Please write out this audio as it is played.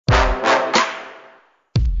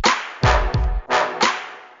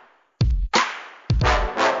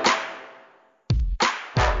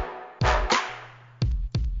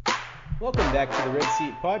Welcome back to the Red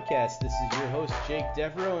Seat Podcast. This is your host, Jake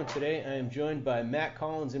Devereaux, and today I am joined by Matt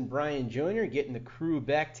Collins and Bryan Joiner, getting the crew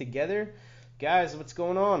back together. Guys, what's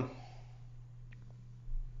going on?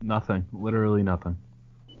 Nothing. Literally nothing.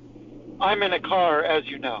 I'm in a car, as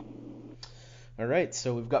you know. All right,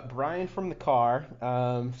 so we've got Bryan from the car.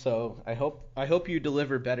 So I hope you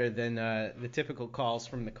deliver better than the typical calls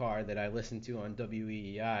from the car that I listen to on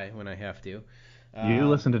WEEI when I have to. You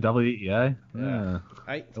listen to WEI? Yeah.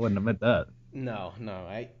 I wouldn't admit that. No.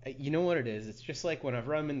 I you know what it is? It's just like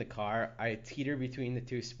whenever I'm in the car, I teeter between the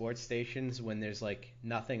two sports stations when there's like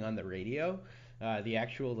nothing on the radio, the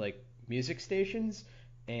actual like music stations,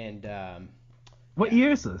 and What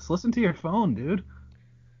year is this? Listen to your phone, dude.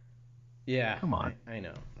 yeah. Come on. I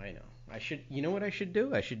know. I should. You know what I should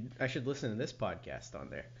do? I should listen to this podcast on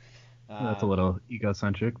there. That's a little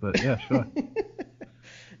egocentric, but yeah, sure.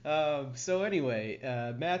 So anyway,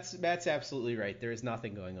 Matt's absolutely right. There is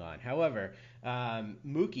nothing going on. However,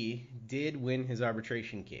 Mookie did win his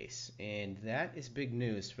arbitration case, and that is big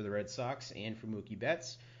news for the Red Sox and for Mookie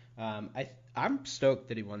Betts. I'm stoked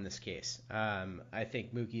that he won this case. I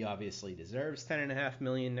think Mookie obviously deserves $10.5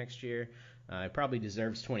 million next year. He probably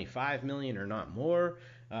deserves $25 million or not more.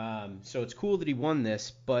 So it's cool that he won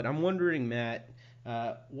this, but I'm wondering, Matt,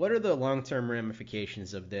 what are the long-term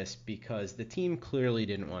ramifications of this? Because the team clearly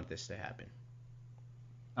didn't want this to happen.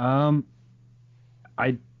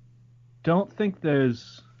 I don't think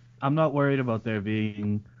I'm not worried about there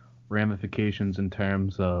being ramifications in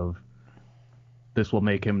terms of this will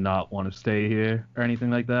make him not want to stay here or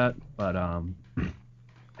anything like that, but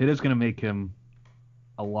it is going to make him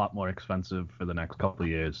a lot more expensive for the next couple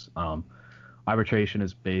of years. Arbitration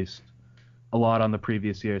is based a lot on the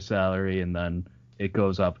previous year's salary, and then it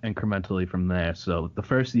goes up incrementally from there. So the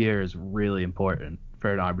first year is really important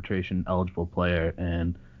for an arbitration-eligible player,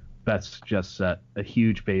 and Betts just set a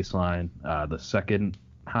huge baseline, the second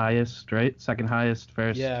highest, right? Second highest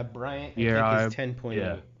first Yeah, Bryant, year I think, is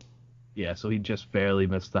 10.8. Yeah, so he just barely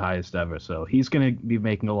missed the highest ever. So he's going to be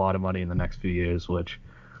making a lot of money in the next few years, which,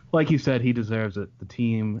 like you said, he deserves it. The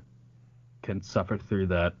team can suffer through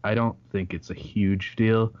that. I don't think it's a huge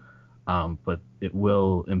deal, but it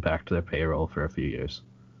will impact their payroll for a few years.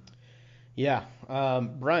 Yeah.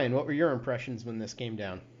 Bryan, what were your impressions when this came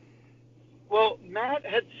down? Well, Matt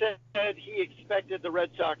had said he expected the Red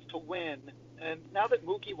Sox to win, and now that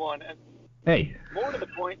Mookie won, and more to the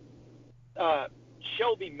point,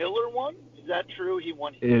 Shelby Miller won. Is that true? He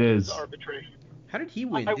won his arbitration. How did he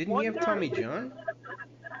win? Didn't he have Tommy John?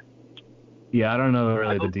 Yeah, I don't know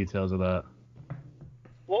really the details of that.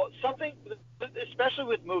 Well, something, especially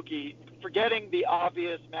with Mookie, forgetting the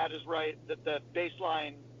obvious, Matt is right, that the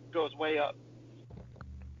baseline goes way up.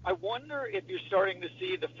 I wonder if you're starting to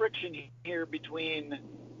see the friction here between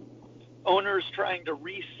owners trying to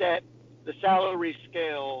reset the salary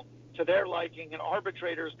scale to their liking and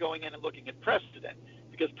arbitrators going in and looking at precedent.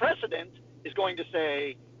 Because precedent is going to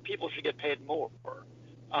say people should get paid more.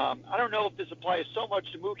 I don't know if this applies so much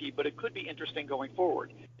to Mookie, but it could be interesting going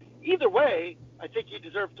forward. Either way, I think he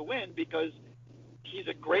deserves to win because he's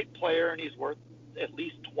a great player and he's worth at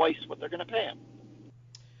least twice what they're going to pay him.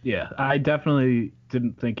 Yeah, I definitely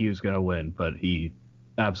didn't think he was going to win, but he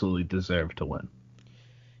absolutely deserved to win.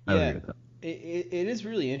 I agree with that. It is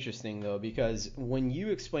really interesting, though, because when you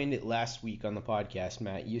explained it last week on the podcast,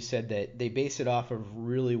 Matt, you said that they base it off of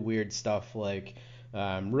really weird stuff like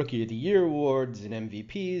Rookie of the Year awards and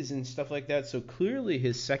MVPs and stuff like that. So clearly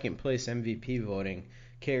his second place MVP voting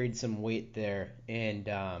carried some weight there. And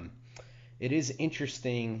it is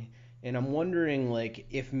interesting. And I'm wondering, like,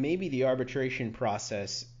 if maybe the arbitration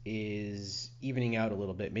process is evening out a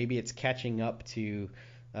little bit. Maybe it's catching up to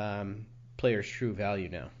players' true value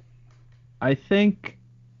now. I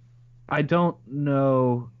don't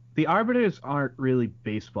know. The arbiters aren't really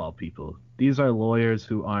baseball people. These are lawyers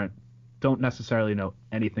who don't necessarily know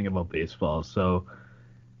anything about baseball. So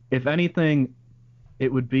if anything,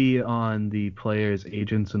 it would be on the players'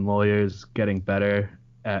 agents and lawyers getting better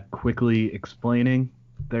at quickly explaining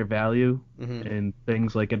their value in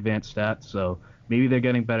things like advanced stats. So maybe they're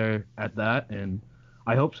getting better at that, and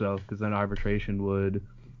I hope so, because then arbitration would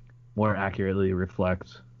more accurately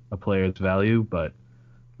reflect a player's value, but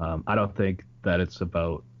I don't think that it's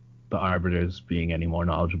about the arbiters being any more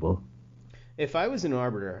knowledgeable. If I was an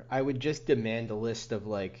arbiter, I would just demand a list of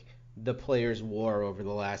like the players' WAR over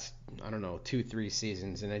the last, 2-3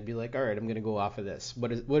 seasons, and I'd be like, all right, I'm going to go off of this.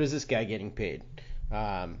 What is this guy getting paid?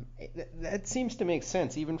 That seems to make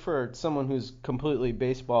sense, even for someone who's completely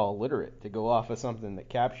baseball illiterate, to go off of something that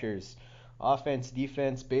captures offense,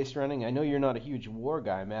 defense, base running. I know you're not a huge WAR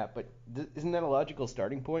guy, Matt, but isn't that a logical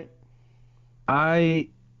starting point?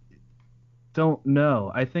 don't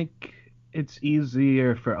know. I think it's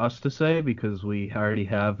easier for us to say because we already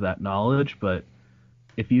have that knowledge, but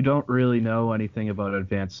if you don't really know anything about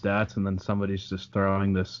advanced stats and then somebody's just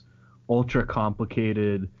throwing this ultra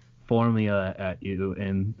complicated formula at you,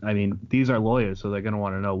 and I mean, these are lawyers, so they're going to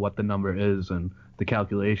want to know what the number is and the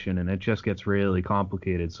calculation, and it just gets really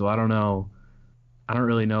complicated. So I don't know. I don't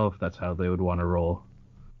really know if that's how they would want to roll.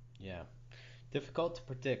 Yeah. Difficult to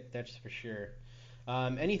predict, that's for sure.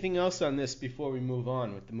 Anything else on this before we move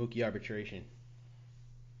on with the Mookie arbitration?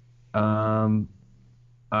 I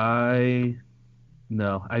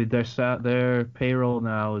No, their payroll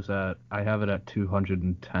now is at, I have it at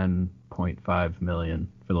 210.5 million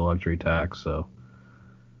for the luxury tax. So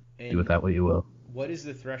do with And that what you will. what is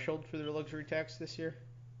the threshold for their luxury tax this year?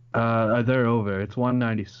 They're over. It's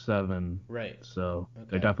 197. Right. So they're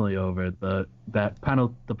Okay. definitely over. The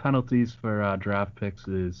penalties for draft picks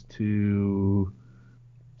is 40?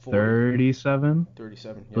 237.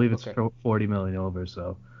 37. I Yep. believe it's Okay. 40 million over.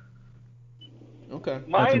 So Okay. that's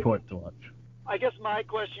My, important to watch. I guess my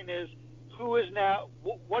question is,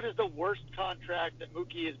 what is the worst contract that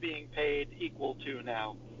Mookie is being paid equal to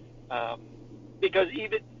now? Because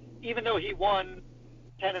even though he won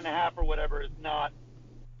 10.5 or whatever, is not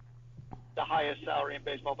the highest salary in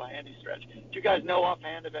baseball by any stretch. Do you guys know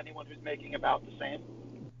offhand of anyone who's making about the same?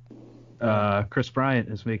 Chris Bryant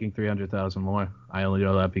is making 300,000 more. I only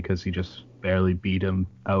know that because he just barely beat him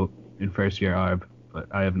out in first year arb, but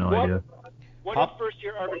I have no idea. What if first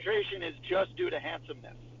year arbitration is just due to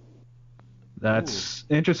handsomeness? That's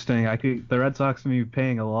interesting. The Red Sox may be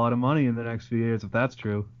paying a lot of money in the next few years if that's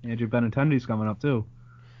true. Andrew Benintendi's coming up too.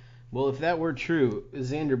 Well, if that were true,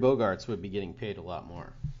 Xander Bogaerts would be getting paid a lot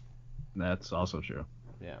more. That's also true.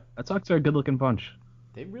 Yeah. Red Sox are a good-looking bunch.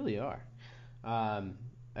 They really are.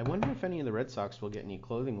 I wonder if any of the Red Sox will get any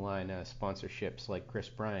clothing line sponsorships like Chris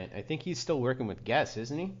Bryant. I think he's still working with Guess,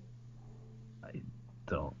 isn't he? I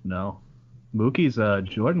don't know. Mookie's a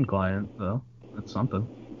Jordan client, though. That's something.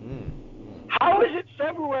 How is it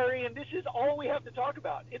February and this is all we have to talk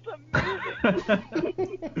about? It's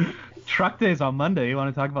amazing. Truck Day's on Monday. You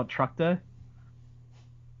want to talk about Truck Day?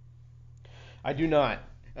 I do not.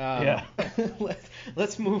 Yeah.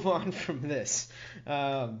 Let's move on from this.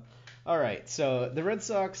 All right, so the Red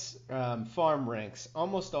Sox farm ranks,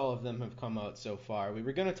 almost all of them have come out so far. We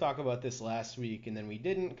were going to talk about this last week, and then we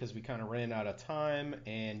didn't because we kind of ran out of time,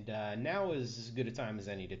 and now is as good a time as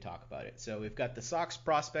any to talk about it. So we've got the Sox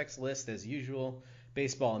prospects list as usual.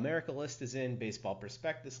 Baseball America list is in, Baseball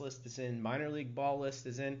Prospectus list is in, Minor League Ball list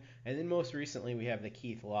is in, and then most recently we have the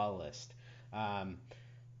Keith Law list.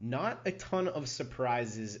 Not a ton of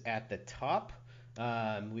surprises at the top.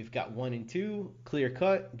 We've got 1 and 2, clear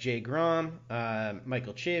cut, Jay Groome,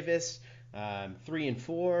 Michael Chavis. 3 and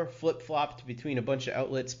 4, flip-flopped between a bunch of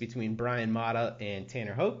outlets between Brian Mata and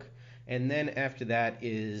Tanner Hoke. And then after that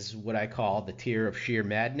is what I call the tier of sheer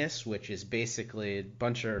madness, which is basically a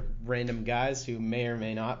bunch of random guys who may or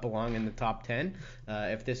may not belong in the top 10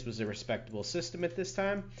 if this was a respectable system at this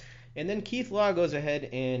time. And then Keith Law goes ahead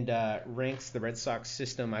and ranks the Red Sox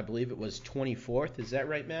system, I believe it was 24th. Is that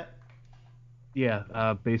right, Matt?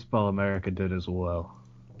 Yeah, Baseball America did as well.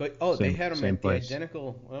 But they had them at the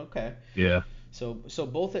identical. Okay. Yeah. So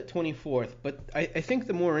both at 24th. But I think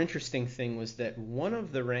the more interesting thing was that one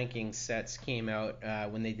of the ranking sets came out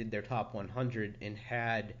when they did their top 100 and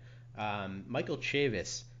had Michael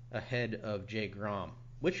Chavis ahead of Jay Groome.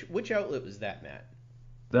 Which outlet was that, Matt?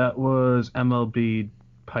 That was MLB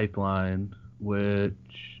Pipeline, MLB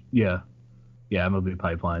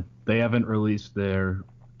Pipeline. They haven't released their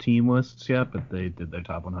team lists yet, but they did their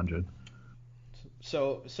top 100.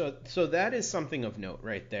 So that is something of note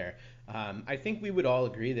right there. I think we would all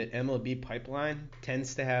agree that MLB Pipeline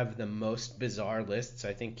tends to have the most bizarre lists.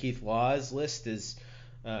 I think Keith Law's list is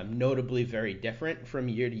notably very different from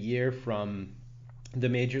year to year from the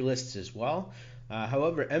major lists as well.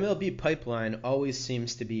 However, MLB Pipeline always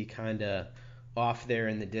seems to be kind of off there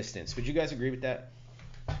in the distance. Would you guys agree with that?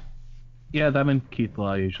 Yeah, them and Keith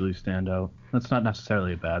Law usually stand out. That's not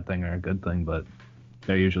necessarily a bad thing or a good thing, but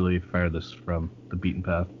they're usually furthest from the beaten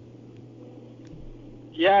path.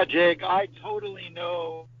 Yeah, Jake, I totally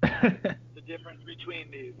know the difference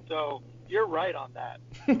between these. So you're right on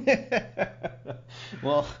that.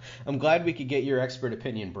 Well, I'm glad we could get your expert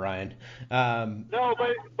opinion, Brian. No,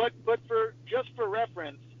 but for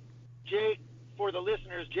reference, Jake, for the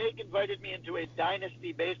listeners, Jake invited me into a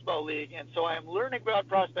dynasty baseball league, and so I am learning about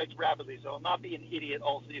prospects rapidly. So I'll not be an idiot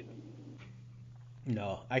all season.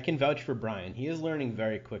 No, I can vouch for Brian. He is learning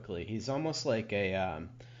very quickly. He's almost like a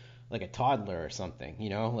like a toddler or something,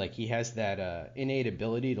 like he has that innate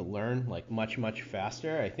ability to learn like much, much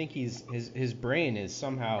faster. I think his brain is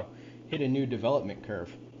somehow hit a new development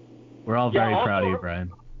curve. We're all very proud of you,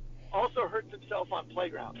 Bryan. Also hurts himself on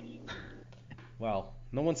playgrounds. Well,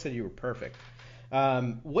 no one said you were perfect.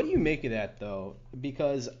 What do you make of that, though?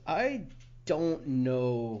 Because I don't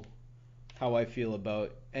know how I feel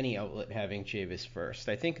about any outlet having Chavis first.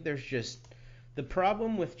 I think there's just the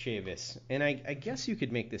problem with Chavis, and I guess you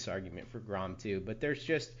could make this argument for Groome too, but there's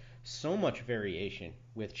just so much variation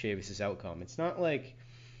with Chavis's outcome. It's not like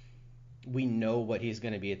we know what he's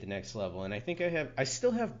going to be at the next level, and I think I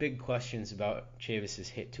still have big questions about Chavis's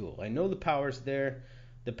hit tool. I know the power's there.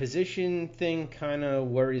 The position thing kind of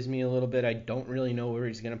worries me a little bit. I don't really know where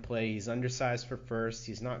he's going to play. He's undersized for first.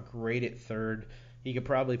 He's not great at third. He could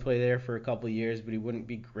probably play there for a couple of years, but he wouldn't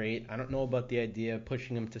be great. I don't know about the idea of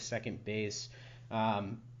pushing him to second base.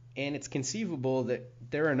 And it's conceivable that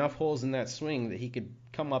there are enough holes in that swing that he could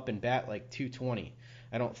come up and bat like 220.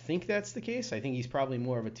 I don't think that's the case. I think he's probably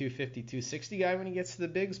more of a 250, 260 guy when he gets to the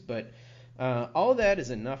bigs, but all that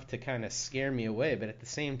is enough to kind of scare me away. But at the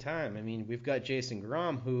same time, I mean, we've got Jason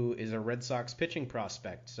Groome, who is a Red Sox pitching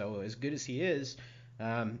prospect. So as good as he is,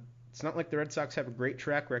 it's not like the Red Sox have a great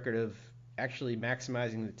track record of actually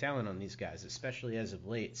maximizing the talent on these guys, especially as of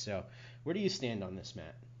late. So where do you stand on this,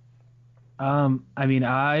 Matt? I mean,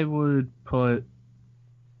 I'm going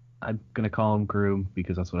to call him Groome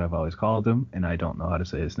because that's what I've always called him, and I don't know how to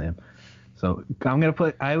say his name. So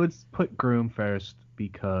I would put Groome first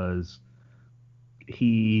because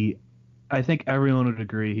I think everyone would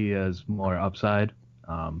agree he has more upside.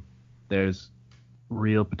 There's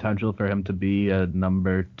real potential for him to be a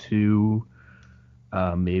number 2,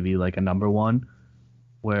 maybe like a number 1,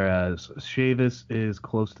 whereas Chavis is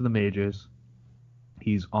close to the majors.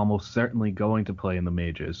 He's almost certainly going to play in the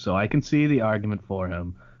majors, so I can see the argument for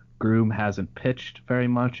him. Groome hasn't pitched very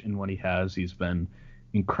much, and when he has, he's been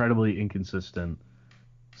incredibly inconsistent.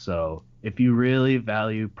 So if you really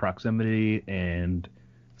value proximity and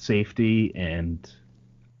safety and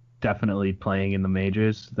definitely playing in the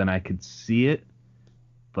majors, then I could see it.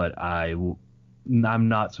 But I'm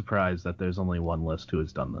not surprised that there's only one list who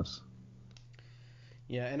has done this.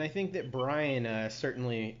 Yeah, and I think that Bryan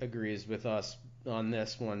certainly agrees with us on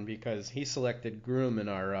this one because he selected Groome in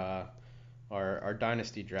our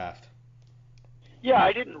dynasty draft. Yeah,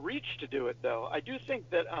 I didn't reach to do it though. I do think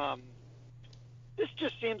that this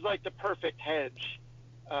just seems like the perfect hedge,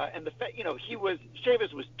 and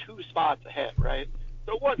Chavis was 2 spots ahead, right?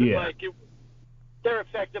 So it wasn't they're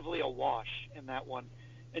effectively a wash in that one,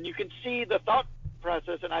 and you can see the thought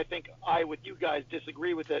process. And I think I, with you guys,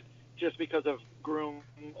 disagree with it just because of Groome's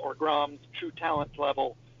true talent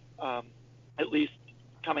level, at least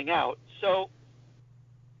coming out. So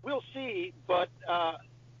we'll see, but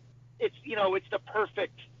it's the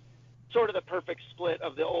perfect split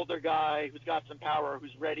of the older guy who's got some power,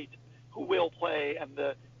 who's ready, who will play, and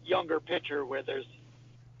the younger pitcher where there's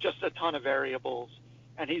just a ton of variables.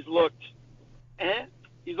 And he's looked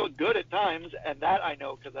good at times, and that I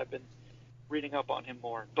know because I've been reading up on him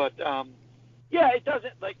more. But it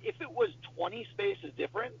doesn't, like, if it was 20 spaces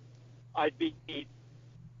different, I'd be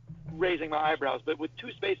raising my eyebrows. But with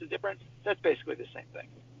 2 spaces different, that's basically the same thing.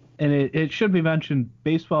 And it should be mentioned,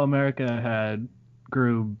 Baseball America had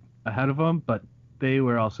Groome ahead of him, but they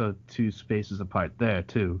were also 2 spaces apart there,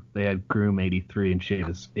 too. They had Groome 83 and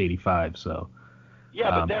Chavis 85, so...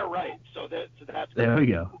 Yeah, but they're right, so that's... There we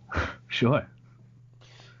go. Sure.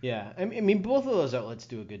 Yeah, I mean, both of those outlets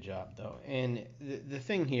do a good job, though. And the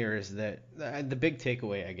thing here is that the big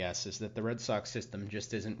takeaway, I guess, is that the Red Sox system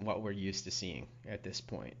just isn't what we're used to seeing at this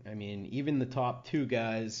point. I mean, even the top 2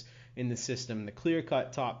 guys in the system, the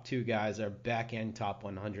clear-cut top 2 guys are back-end top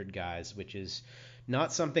 100 guys, which is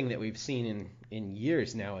not something that we've seen in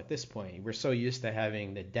years now at this point. We're so used to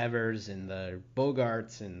having the Devers and the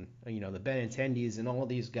Bogarts and, the Benintendis and all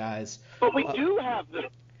these guys. But we do have them.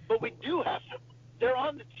 They're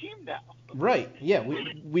on the team now. Right. Yeah,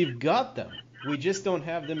 we've got them. We just don't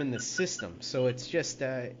have them in the system. So it's just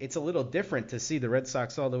it's a little different to see the Red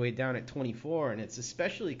Sox all the way down at 24, and it's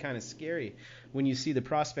especially kind of scary when you see the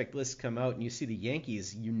prospect list come out and you see the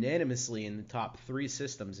Yankees unanimously in the top 3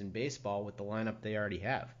 systems in baseball with the lineup they already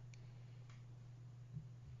have.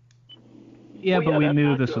 Yeah, but we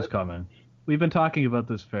knew this was coming. We've been talking about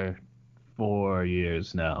this for 4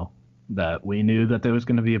 years now, that we knew that there was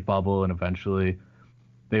going to be a bubble and eventually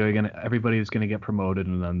everybody was going to get promoted,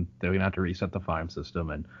 and then they were going to have to reset the farm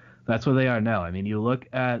system, and that's where they are now. I mean, you look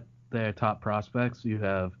at their top prospects, you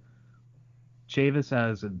have Chavis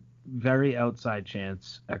has a very outside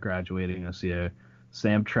chance at graduating this year.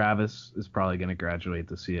 Sam Travis is probably going to graduate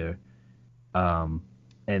this year.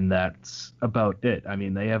 And that's about it. I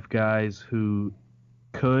mean, they have guys who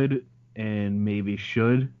could and maybe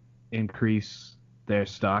should increase their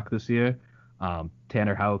stock this year.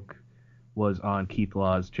 Tanner Houck was on Keith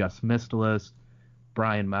Law's just missed list.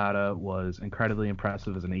 Brian Mata was incredibly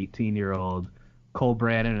impressive as an 18-year-old. Cole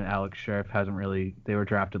Brannon and Alex Scherf they were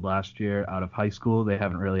drafted last year out of high school. They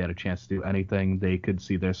haven't really had a chance to do anything. They could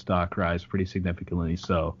see their stock rise pretty significantly.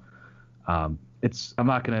 So I'm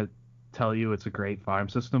not going to tell you it's a great farm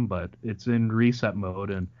system, but it's in reset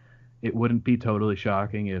mode, and it wouldn't be totally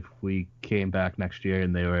shocking if we came back next year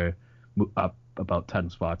and they were up about 10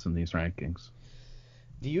 spots in these rankings.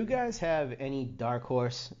 Do you guys have any dark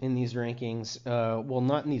horse in these rankings? Well,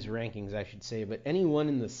 not in these rankings, I should say, but anyone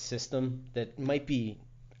in the system that might be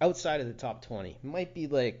outside of the top 20, might be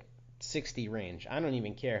like 60 range. I don't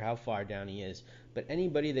even care how far down he is, but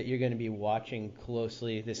anybody that you're going to be watching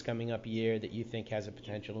closely this coming up year that you think has a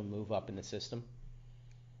potential to move up in the system?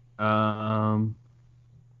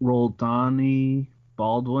 Roldani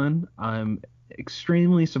Baldwin. I'm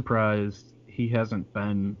extremely surprised he hasn't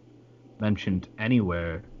been mentioned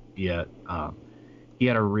anywhere yet. He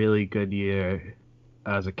had a really good year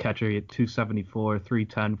as a catcher. He had 274,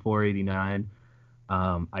 310, 489.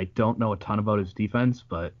 I don't know a ton about his defense,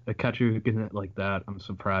 but a catcher who can hit like that, I'm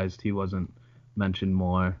surprised he wasn't mentioned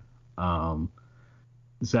more.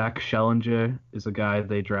 Zach Schellinger is a guy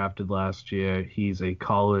they drafted last year. He's a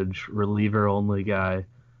college reliever-only guy,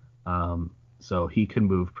 so he can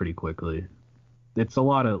move pretty quickly. It's a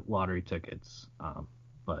lot of lottery tickets,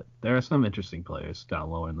 but there are some interesting players down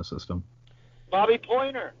lower in the system. Bobby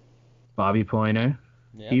Pointer.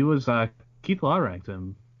 Yeah. He was Keith Law ranked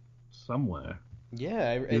him somewhere.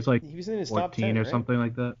 Yeah, he was like he was in his 14 top 10, or right? something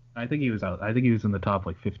like that. I think he was out. I think he was in the top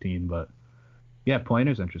like 15, but yeah,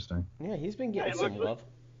 Pointer's interesting. Yeah, he's been getting some love.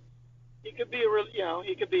 He could be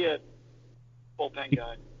he could be a bullpen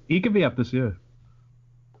guy. He could be up this year.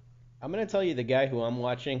 I'm going to tell you the guy who I'm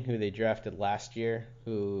watching, who they drafted last year,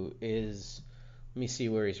 who is, let me see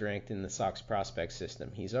where he's ranked in the Sox prospect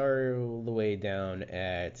system. He's all the way down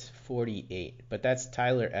at 48, but that's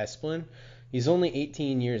Tyler Esplin. He's only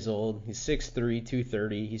 18 years old. He's 6'3",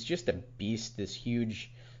 230. He's just a beast, this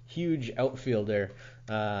huge outfielder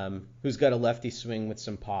who's got a lefty swing with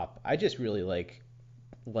some pop. I just really like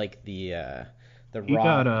the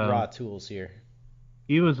raw tools here.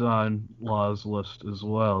 He was on Law's list as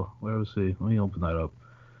well. Where was he? Let me open that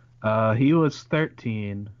up. He was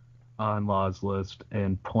 13 on Law's list,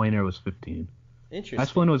 and Pointer was 15. Interesting.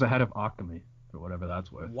 Esplin was ahead of Octomy, or whatever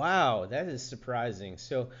that's worth. Wow, that is surprising.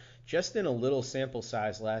 So just in a little sample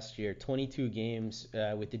size last year, 22 games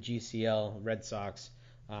with the GCL Red Sox,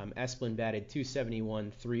 Esplin batted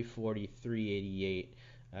 .271, .340,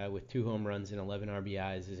 .388 with 2 home runs and 11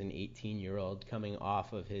 RBIs as an 18-year-old coming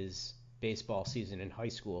off of his baseball season in high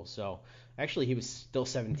school. So actually he was still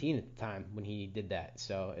 17 at the time when he did that.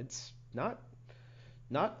 So it's not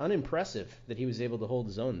unimpressive that he was able to hold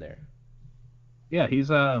his own there. Yeah,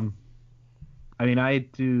 he's I mean, I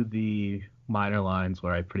do the minor lines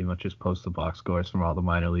where I pretty much just post the box scores from all the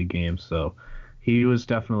minor league games, so he was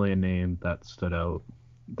definitely a name that stood out.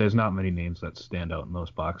 There's not many names that stand out in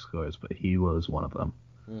those box scores, but he was one of them.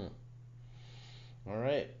 All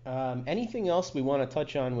right. Anything else we want to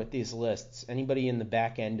touch on with these lists? Anybody in the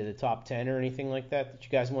back end of the top 10 or anything like that you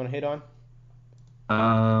guys want to hit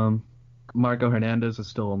on? Marco Hernandez has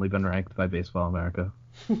still only been ranked by Baseball America.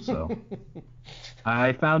 So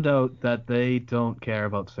I found out that they don't care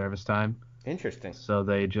about service time. Interesting. So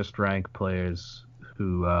they just rank players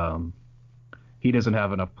who he doesn't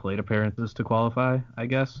have enough plate appearances to qualify, I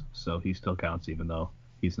guess. So he still counts even though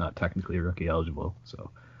he's not technically rookie eligible.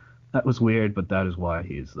 So that was weird, but that is why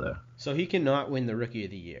he is there. So he cannot win the Rookie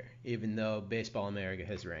of the Year, even though Baseball America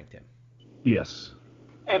has ranked him. Yes.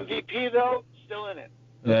 MVP, though, still in it.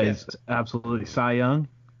 Yeah, Okay. he's absolutely Cy Young,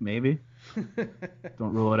 maybe.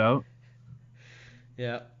 Don't rule it out.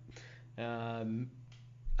 Yeah. I'm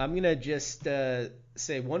going to just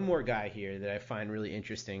say one more guy here that I find really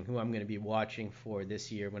interesting, who I'm going to be watching for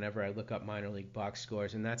this year whenever I look up minor league box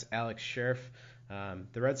scores, and that's Alex Scherf.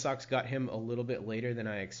 The Red Sox got him a little bit later than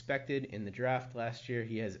I expected in the draft last year.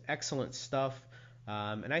 He has excellent stuff,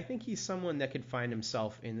 and I think he's someone that could find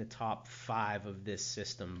himself in the top 5 of this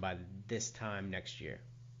system by this time next year.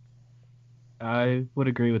 I would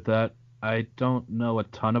agree with that. I don't know a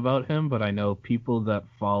ton about him, but I know people that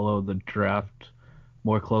follow the draft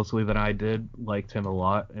more closely than I did liked him a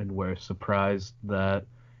lot and were surprised that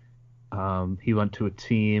he went to a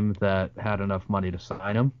team that had enough money to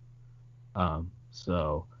sign him.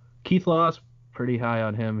 So Keith Law's pretty high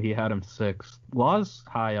on him. He had him 6th. Law's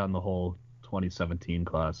high on the whole 2017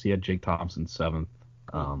 class. He had Jake Thompson 7th.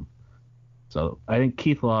 So I think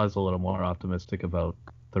Keith Law is a little more optimistic about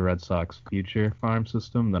the Red Sox future farm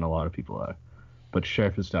system than a lot of people are. But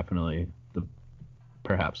Scherf is definitely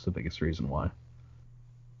perhaps the biggest reason why.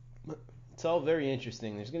 It's all very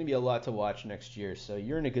interesting. There's going to be a lot to watch next year, so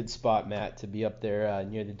you're in a good spot, Matt, to be up there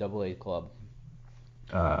near the AA club.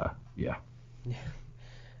 Yeah.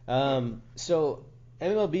 So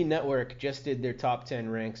MLB Network just did their top 10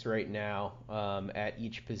 ranks right now at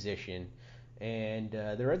each position, and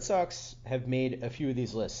the Red Sox have made a few of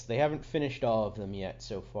these lists. They haven't finished all of them yet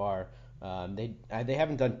so far. They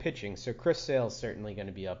haven't done pitching, so Chris Sale's certainly going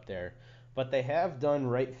to be up there. But they have done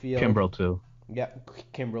right field. Kimbrel too. Yeah,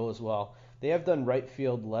 Kimbrel as well. They have done right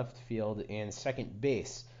field, left field, and second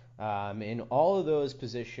base. In all of those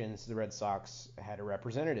positions, the Red Sox had a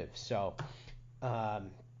representative. So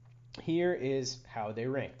here is how they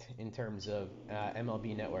ranked in terms of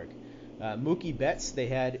MLB Network. Mookie Betts they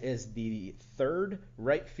had as the 3rd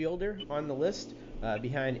right fielder on the list,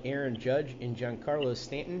 behind Aaron Judge and Giancarlo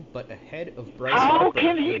Stanton, but ahead of Bryce Harper. How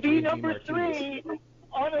can he and be J.D. number Martinez. 3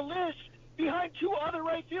 on a list behind 2 other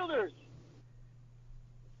right fielders?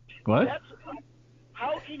 What?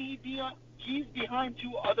 How can he be on? He's behind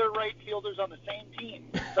 2 other right fielders on the same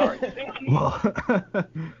team. Sorry, same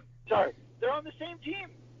team. Sorry, they're on the same team.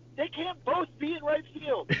 They can't both be in right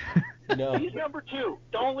field. No. He's number 2.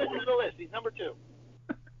 Don't listen to the list. He's number 2.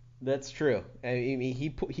 That's true. I mean, he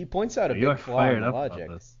points out a You're big flaw in fired the up logic.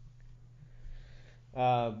 about this.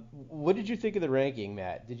 What did you think of the ranking,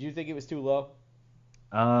 Matt? Did you think it was too low?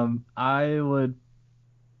 I would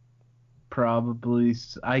probably.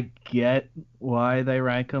 I get why they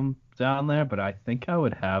rank him down there, but I think I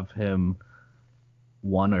would have him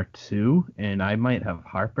 1 or 2, and I might have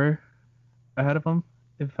Harper ahead of him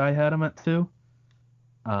if I had him at 2.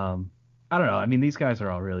 I don't know. I mean, these guys are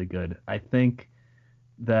all really good. I think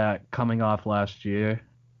that coming off last year,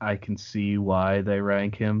 I can see why they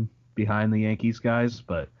rank him behind the Yankees guys,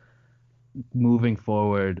 but moving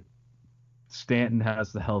forward, Stanton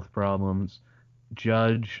has the health problems.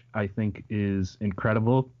 Judge, I think, is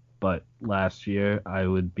incredible, but last year I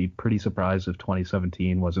would be pretty surprised if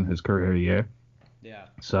 2017 wasn't his career year. Yeah.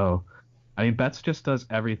 So, I mean, Betts just does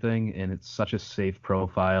everything, and it's such a safe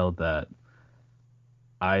profile that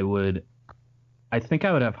I think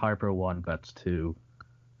I would have Harper 1, Betts 2,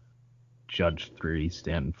 Judge 3,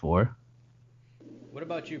 Stanton 4. What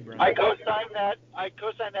about you, Bryan? I co-sign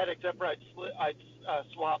that, except for I'd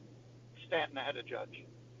swap Stanton ahead of Judge.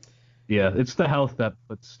 Yeah, it's the health that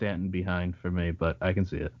puts Stanton behind for me, but I can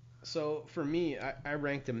see it. So for me, I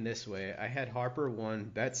ranked him this way. I had Harper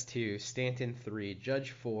 1, Betts 2, Stanton 3,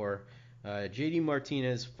 Judge 4, J.D.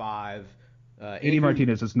 Martinez 5. J.D.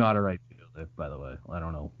 Martinez is not a right fielder, by the way. I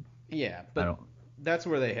don't know. Yeah, but that's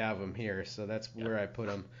where they have him here, so that's where I put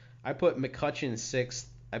him. I put McCutchen 6th.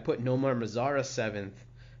 I put Nomar Mazara 7th.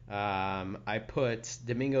 I put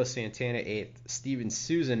Domingo Santana 8th, Steven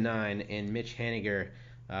Souza 9, and Mitch Haniger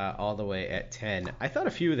all the way at 10. I thought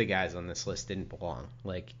a few of the guys on this list didn't belong,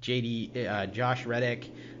 like Josh Reddick,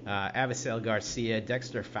 Avisail Garcia,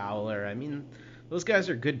 Dexter Fowler. I mean, those guys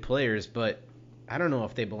are good players, but I don't know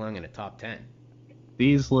if they belong in a top 10.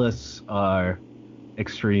 These lists are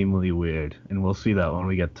extremely weird, and we'll see that when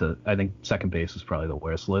we get to, I think second base is probably the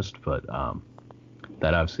worst list, but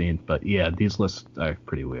that I've seen. But yeah, these lists are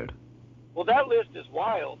pretty weird. Well, that list is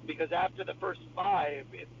wild because after the first 5,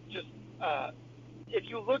 it's just if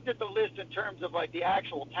you looked at the list in terms of like the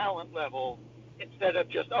actual talent level, instead of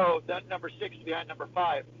just that number 6 is behind number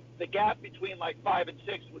 5, the gap between like 5 and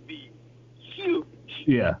 6 would be huge.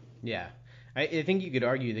 Yeah. Yeah. I think you could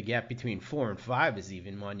argue the gap between 4 and 5 is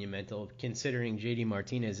even monumental, considering J.D.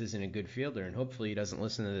 Martinez isn't a good fielder, and hopefully he doesn't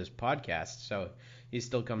listen to this podcast, so he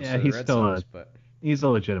still comes to the Red Sox. But he's a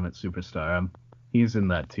legitimate superstar. He's in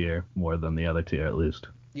that tier more than the other tier, at least.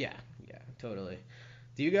 Yeah, totally.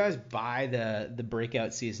 Do you guys buy the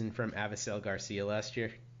breakout season from Avisail Garcia last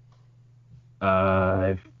year?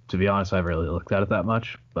 To be honest, I haven't really looked at it that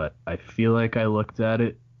much, but I feel like I looked at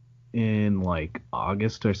it in like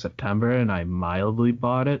August or September, and I mildly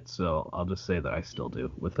bought it, so I'll just say that I still do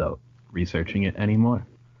without researching it anymore.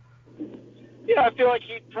 Yeah, I feel like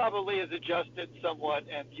he probably has adjusted somewhat,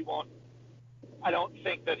 and he won't. I don't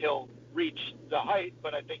think that he'll reach the height,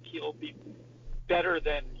 but I think he'll be better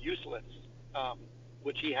than useless,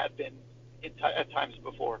 which he had been at times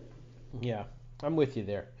before. Yeah, I'm with you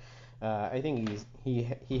there. I think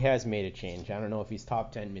he has made a change. I don't know if he's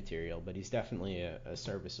top 10 material, but he's definitely a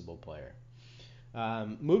serviceable player.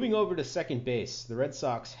 Moving over to second base, the Red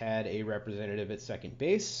Sox had a representative at second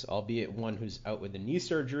base, albeit one who's out with a knee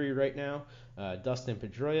surgery right now, Dustin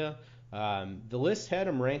Pedroia. The list had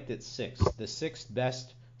him ranked at sixth, the sixth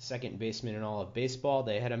best second baseman in all of baseball.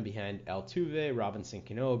 They had him behind Altuve, Robinson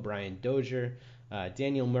Cano, Bryan Joiner,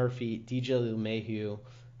 Daniel Murphy, DJ LeMahieu,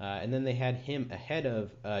 and then they had him ahead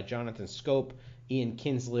of Jonathan Schoop, Ian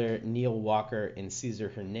Kinsler, Neil Walker, and Cesar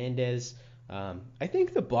Hernandez. I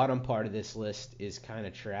think the bottom part of this list is kind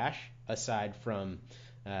of trash, aside from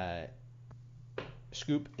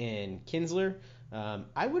Schoop and Kinsler.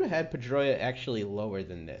 I would have had Pedroia actually lower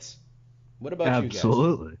than this. What about you guys?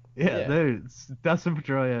 Absolutely. Yeah. There's Dustin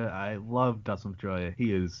Pedroia. I love Dustin Pedroia.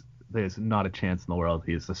 There's not a chance in the world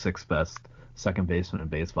he is the sixth best second baseman in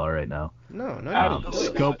baseball right now. No, not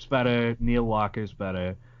Scope's better. Neil Walker's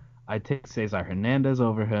better. I'd take Cesar Hernandez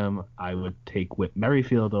over him. I would take Whit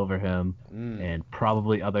Merrifield over him, and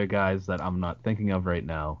probably other guys that I'm not thinking of right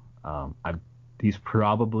now. He's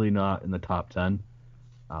probably not in the top 10,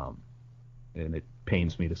 and it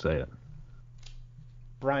pains me to say it.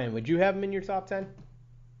 Brian, would you have him in your top 10?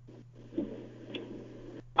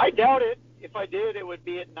 I doubt it. If I did, it would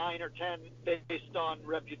be at 9 or 10 based on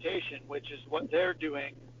reputation, which is what they're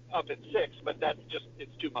doing up at 6, but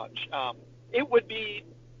it's too much. It would be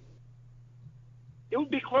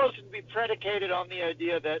close and be predicated on the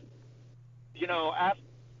idea that,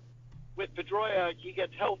 with Pedroia, he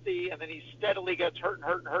gets healthy and then he steadily gets hurt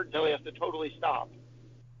until he has to totally stop.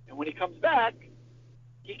 And when he comes back,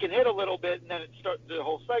 he can hit a little bit and then the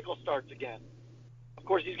whole cycle starts again. Of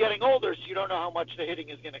course, he's getting older, so you don't know how much the hitting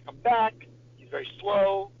is going to come back. He's very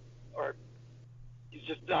slow, or he's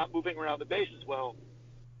just not moving around the bases well.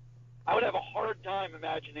 I would have a hard time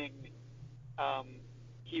imagining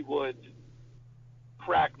he would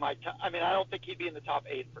crack my I don't think he'd be in the top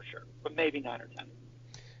 8 for sure, but maybe 9 or 10.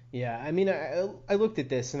 Yeah, I looked at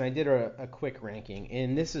this and I did a quick ranking,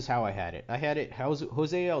 and this is how I had it. I had it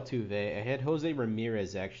Jose Altuve. I had Jose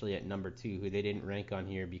Ramirez actually at number 2, who they didn't rank on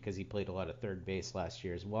here because he played a lot of third base last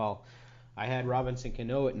year as well. I had Robinson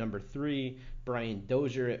Cano at number 3, Bryan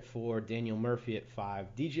Joiner at 4, Daniel Murphy at 5,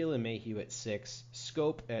 DJ LeMahieu at 6,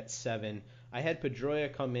 Schoop at 7. I had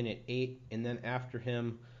Pedroia come in at 8, and then after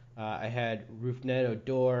him, I had Rougned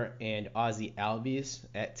Odor and Ozzie Albies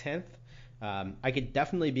at 10th. I could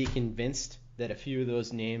definitely be convinced that a few of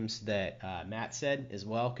those names that Matt said as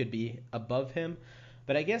well could be above him.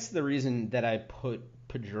 But I guess the reason that I put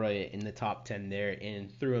Pedroia in the top 10 there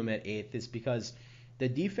and threw him at 8th is because the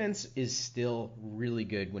defense is still really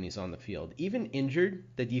good when he's on the field. Even injured,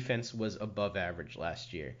 the defense was above average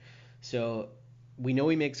last year. So we know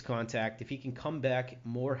he makes contact. If he can come back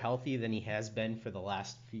more healthy than he has been for the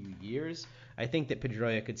last few years, I think that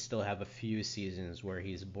Pedroia could still have a few seasons where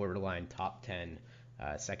he's borderline top 10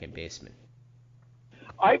 second baseman.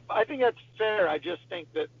 I think that's fair. I just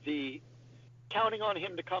think that the counting on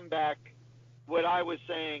him to come back, what I was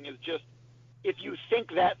saying is just, if you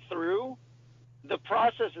think that through, the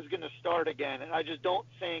process is going to start again. And I just don't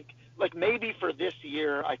think, maybe for this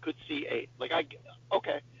year I could see 8.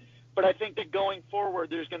 Okay. But I think that going forward,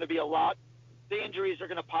 there's going to be the injuries are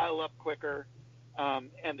going to pile up quicker,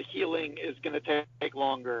 and the healing is going to take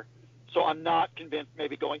longer. So I'm not convinced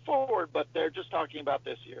maybe going forward, but they're just talking about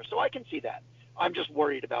this year. So I can see that. I'm just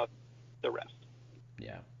worried about the rest.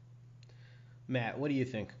 Yeah. Matt, what do you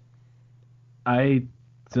think? I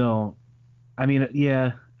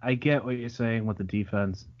get what you're saying with the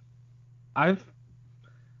defense. I'm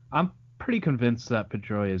pretty convinced that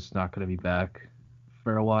Pedroia is not going to be back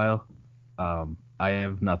for a while. I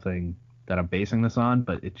have nothing that I'm basing this on,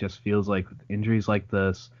 but it just feels like with injuries like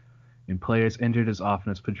this, and players injured as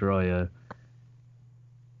often as Pedroia,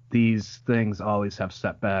 these things always have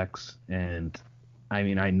setbacks. And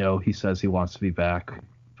I know he says he wants to be back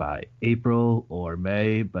by April or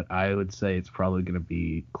May, but I would say it's probably going to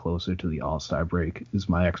be closer to the All-Star break is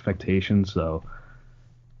my expectation. So,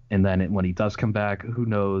 and then when he does come back, who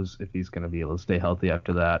knows if he's going to be able to stay healthy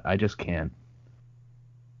after that.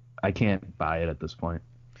 I can't buy it at this point.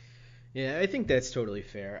 Yeah, I think that's totally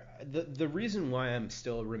fair. The reason why I'm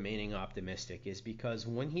still remaining optimistic is because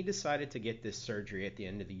when he decided to get this surgery at the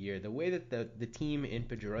end of the year, the way that the team in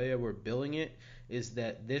Pedroia were billing it is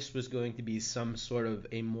that this was going to be some sort of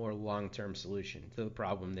a more long-term solution to the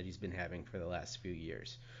problem that he's been having for the last few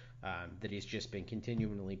years. That he's just been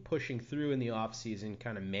continually pushing through in the off-season,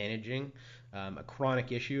 kind of managing a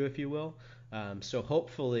chronic issue, if you will. So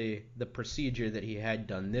hopefully the procedure that he had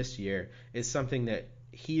done this year is something that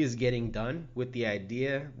he is getting done with the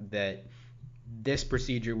idea that this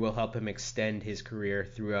procedure will help him extend his career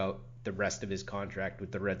throughout the rest of his contract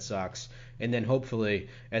with the Red Sox, and then hopefully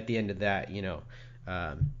at the end of that,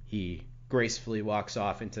 he gracefully walks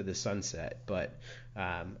off into the sunset. But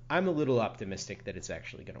I'm a little optimistic that it's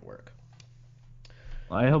actually going to work.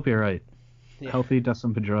 I hope you're right. Yeah. Healthy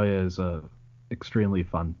Dustin Pedroia is a extremely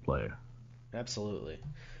fun player. Absolutely.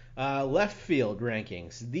 Left field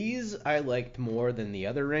rankings. These I liked more than the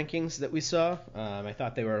other rankings that we saw. I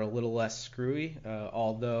thought they were a little less screwy,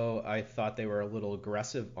 although I thought they were a little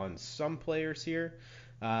aggressive on some players here.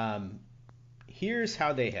 Here's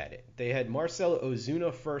how they had it. They had Marcell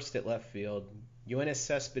Ozuna first at left field, Yoenis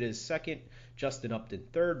Cespedes second, Justin Upton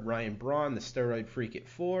third, Ryan Braun, the steroid freak, at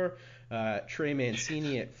 4, Trey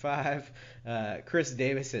Mancini at 5, Chris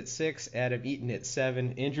Davis at 6, Adam Eaton at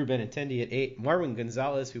 7, Andrew Benintendi at 8, Marwin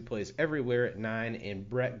Gonzalez, who plays everywhere, at 9, and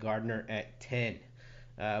Brett Gardner at 10.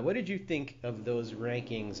 What did you think of those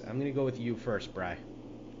rankings? I'm going to go with you first, Bri.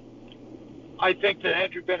 I think that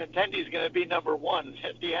Andrew Benintendi is going to be number 1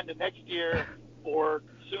 at the end of next year or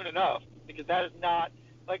soon enough, because that is not –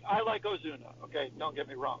 I like Ozuna, okay, don't get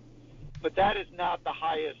me wrong, but that is not the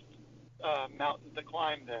highest mountain to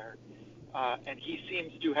climb there, and he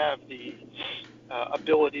seems to have the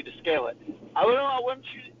ability to scale it. I don't know,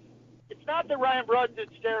 it's not that Ryan Braun did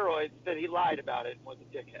steroids that he lied about it and was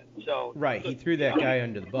a dickhead. So right, he threw that guy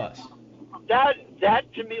under the bus. That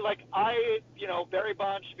to me, Barry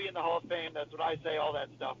Bonds should be in the Hall of Fame. That's what I say, all that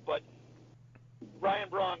stuff. But Ryan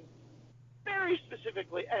Braun, very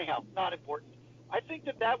specifically, anyhow, not important. I think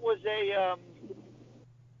that was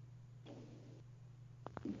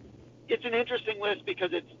it's an interesting list because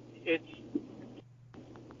it's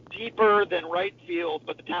deeper than right field,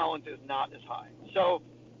 but the talent is not as high. So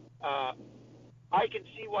I can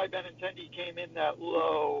see why Benintendi came in that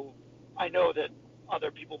low. I know that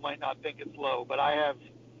other people might not think it's low, but I have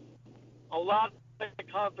a lot of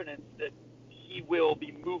confidence that he will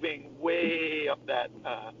be moving way up that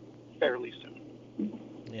fairly soon.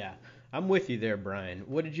 Yeah, I'm with you there, Brian.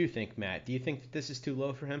 What did you think, Matt? Do you think that this is too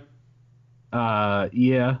low for him?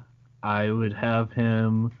 Yeah, I would have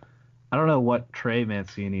him. I don't know what Trey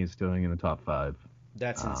Mancini is doing in the top 5.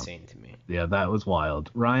 That's insane to me. Yeah, that was wild.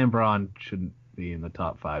 Ryan Braun shouldn't be in the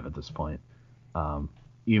top 5 at this point.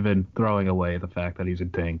 Even throwing away the fact that he's a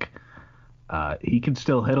dink. He can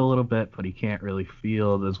still hit a little bit, but he can't really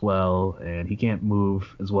field as well, and he can't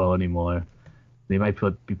move as well anymore. They might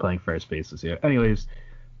be playing first base this year. Anyways,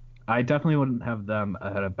 I definitely wouldn't have them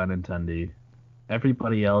ahead of Benintendi.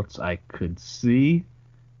 Everybody else I could see.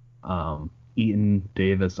 Eaton,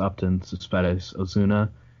 Davis, Upton, Cespedes, Ozuna,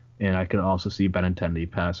 and I could also see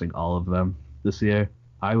Benintendi passing all of them this year.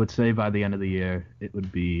 I would say by the end of the year, it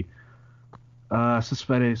would be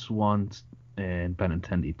Cespedes 1 and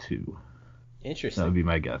Benintendi 2. Interesting. That would be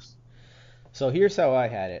my guess. So here's how I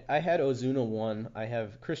had it. I had Ozuna 1. I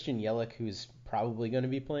have Christian Yelich, who's probably going to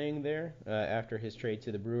be playing there after his trade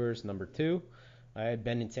to the Brewers, number 2. I had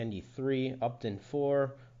Benintendi 3, Upton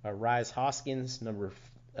 4, Rhys Hoskins, number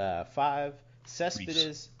 5,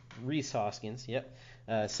 Cespedes, Rhys Hoskins, yep.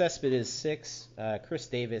 Cespedes 6, Chris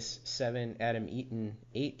Davis 7, Adam Eaton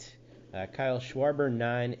 8, Kyle Schwarber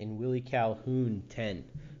 9, and Willie Calhoun 10.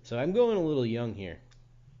 So I'm going a little young here.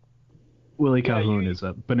 Willie Calhoun is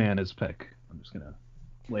a bananas pick. I'm just gonna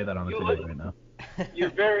lay that on the table right now. You're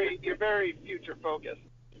very future focused.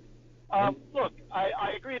 Look,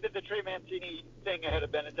 I agree that the Trey Mancini thing ahead of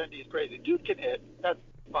Benintendi is crazy. Dude can hit. That's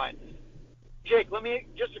fine. Jake,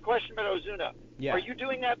 just a question about Ozuna. Yeah. Are you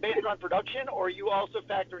doing that based on production, or are you also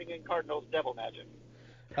factoring in Cardinals devil magic?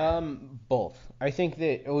 Both. I think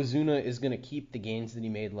that Ozuna is going to keep the gains that he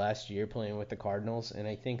made last year playing with the Cardinals, and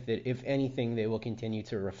I think that if anything, they will continue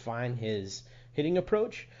to refine his hitting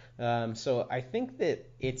approach. So I think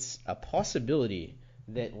that it's a possibility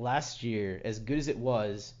that last year, as good as it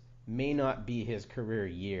was, may not be his career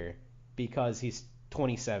year because he's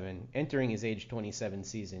 27, entering his age 27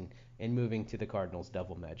 season, and moving to the Cardinals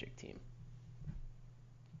Devil Magic team.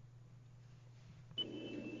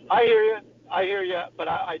 I hear you, but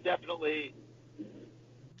I definitely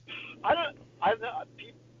I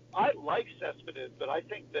like Cespedes, but I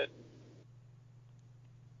think that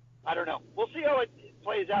I don't know. We'll see how it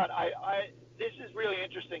plays out. This is really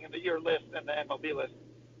interesting in your list and the MLB list.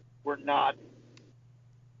 We're not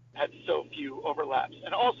had so few overlaps.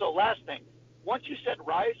 And also, last thing, once you said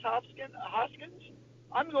Rhys Hoskins,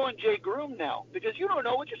 I'm going Jay Groome now because you don't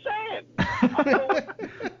know what you're saying. I'm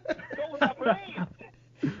going up range.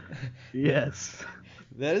 Yes.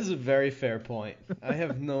 That is a very fair point. I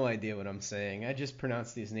have no idea what I'm saying. I just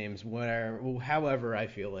pronounce these names however I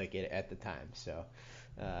feel like it at the time. So,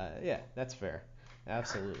 yeah, that's fair.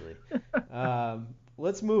 Absolutely.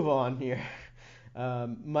 Let's move on here.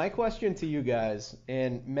 My question to you guys,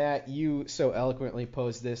 and Matt, you so eloquently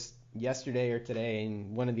posed this yesterday or today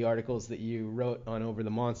in one of the articles that you wrote on Over the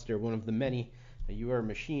Monster, one of the many. You are a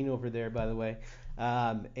machine over there, by the way.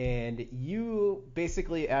 And you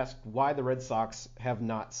basically asked why the Red Sox have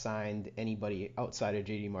not signed anybody outside of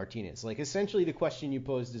JD Martinez. Like, essentially the question you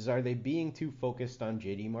posed is, are they being too focused on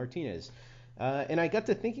JD Martinez? And I got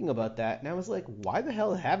to thinking about that, and I was like, why the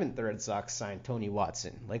hell haven't the Red Sox signed Tony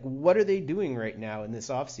Watson? Like, what are they doing right now in this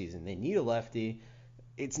offseason? They need a lefty.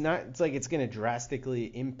 It's like it's going to drastically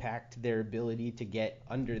impact their ability to get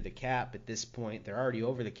under the cap at this point. They're already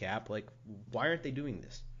over the cap. Like, why aren't they doing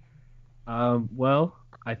this? Well,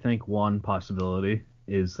 I think one possibility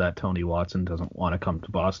is that Tony Watson doesn't want to come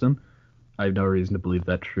to Boston. I have no reason to believe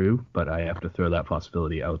that's true, but I have to throw that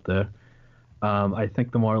possibility out there. I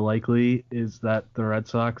think the more likely is that the Red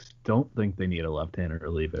Sox don't think they need a left-hander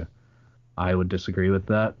reliever. I would disagree with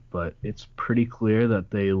that, but it's pretty clear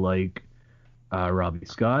that they like Robbie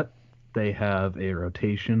Scott. They have a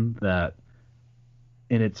rotation that,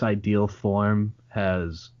 in its ideal form,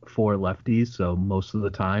 has 4 lefties, so most of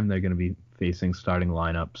the time they're going to be facing starting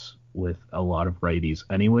lineups with a lot of righties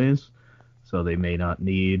anyways, so they may not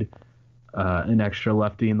need an extra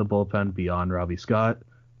lefty in the bullpen beyond Robbie Scott.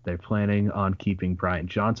 They're planning on keeping Bryan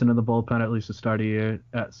Johnson in the bullpen at least to start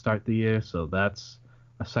the year, so that's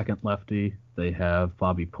a second lefty. They have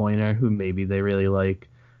Bobby Pointer, who maybe they really like.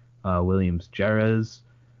 Williams Jerez,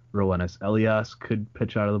 Roenis Elias could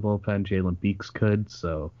pitch out of the bullpen. Jalen Beeks could,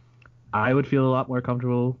 so I would feel a lot more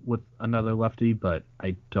comfortable with another lefty, but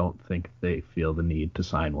I don't think they feel the need to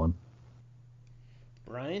sign one.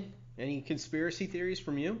 Brian, any conspiracy theories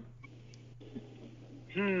from you?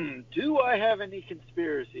 Do I have any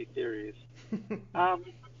conspiracy theories?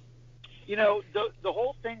 You know, the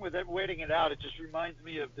whole thing with it waiting it out, it just reminds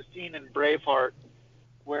me of the scene in Braveheart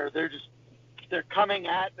where they're coming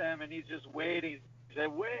at them and he's just waiting. He's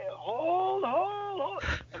like, wait, hold.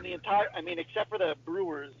 And except for the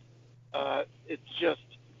Brewers, it's just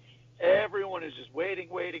everyone is just waiting.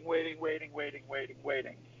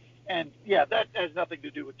 And yeah, that has nothing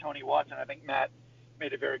to do with Tony Watson. I think Matt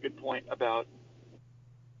made a very good point about.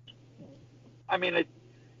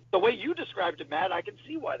 The way you described it, Matt, I can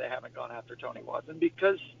see why they haven't gone after Tony Watson,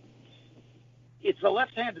 because it's the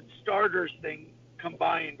left-handed starters thing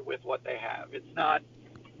combined with what they have. It's not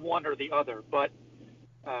one or the other, but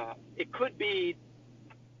it could be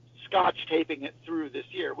scotch taping it through this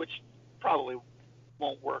year, which probably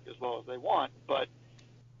won't work as well as they want, but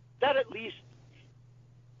that at least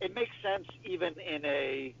it makes sense even in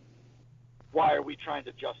a why are we trying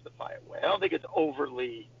to justify it way. I don't think it's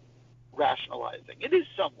overly rationalizing. It is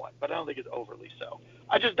somewhat, but I don't think it's overly so.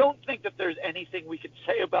 I just don't think that there's anything we could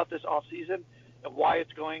say about this offseason and why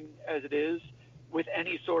it's going as it is with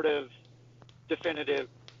any sort of definitive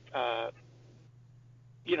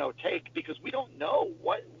take, because we don't know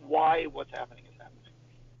why what's happening is happening.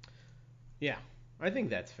 Yeah, I think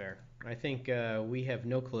that's fair. I think we have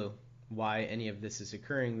no clue why any of this is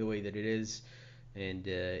occurring the way that it is, and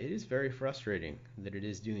it is very frustrating that it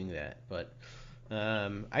is doing that, but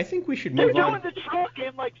I think we should move on. They're doing the truck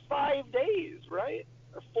in like 5 days, right?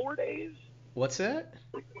 Or 4 days? What's that?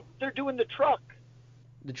 They're doing the truck.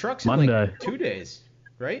 The truck's Monday. in like 2 days,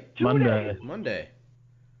 right? Monday.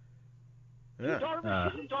 Yeah.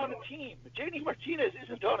 Darvish isn't on a team. JD Martinez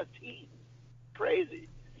isn't on a team. Crazy.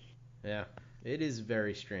 Yeah, it is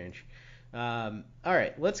very strange. All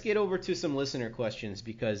right, let's get over to some listener questions,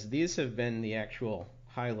 because these have been the actual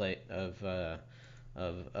highlight of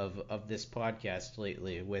this podcast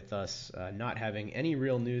lately, with us not having any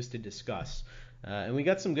real news to discuss. And we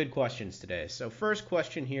got some good questions today. So first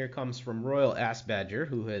question here comes from Royal Ass Badger,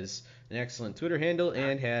 who has an excellent Twitter handle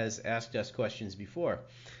and has asked us questions before.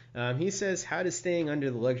 He says, how does staying under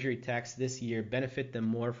the luxury tax this year benefit them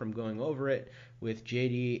more from going over it with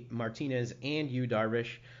JD Martinez and Yu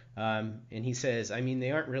Darvish? And he says,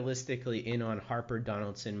 they aren't realistically in on Harper,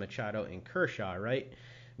 Donaldson, Machado, and Kershaw, right?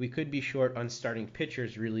 We could be short on starting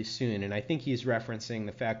pitchers really soon. And I think he's referencing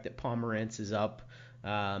the fact that Pomerantz is up,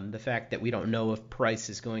 the fact that we don't know if Price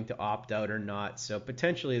is going to opt out or not. So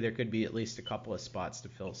potentially there could be at least a couple of spots to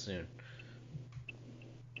fill soon.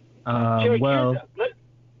 Go ahead,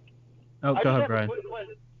 Brian.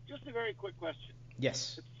 Just a very quick question.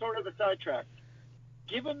 Yes. It's sort of a sidetrack.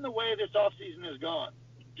 Given the way this offseason has gone,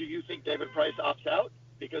 do you think David Price opts out?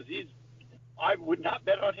 Because I would not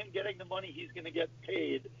bet on him getting the money he's going to get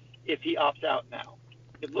paid if he opts out now.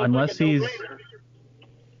 Unless he's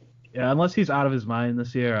out of his mind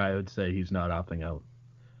this year, I would say he's not opting out.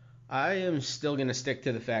 I am still going to stick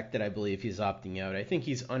to the fact that I believe he's opting out. I think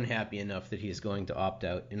he's unhappy enough that he's going to opt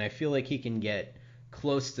out, and I feel like he can get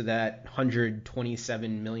close to that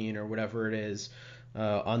 127 million or whatever it is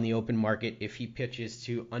on the open market if he pitches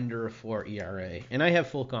to under a 4 ERA. And I have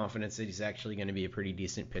full confidence that he's actually going to be a pretty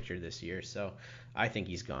decent pitcher this year, so I think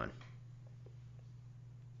he's gone.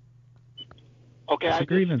 Okay, I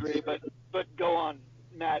disagree, but go on,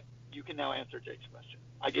 Matt. You can now answer Jake's question.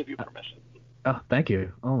 I give you permission. Oh, thank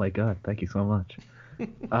you. Oh my God, thank you so much.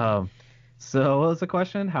 So what was the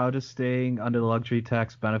question? How does staying under the luxury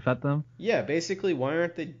tax benefit them? Yeah, basically, why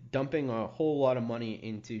aren't they dumping a whole lot of money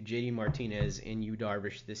into JD Martinez and Yu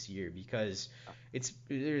Darvish this year? Because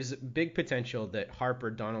there's big potential that Harper,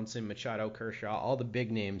 Donaldson, Machado, Kershaw, all the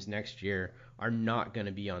big names next year are not going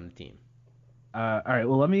to be on the team. All right,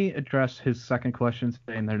 well, let me address his second question,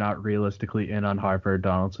 saying they're not realistically in on Harper,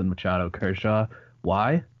 Donaldson, Machado, Kershaw.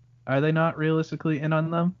 Why are they not realistically in on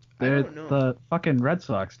them? They're the fucking Red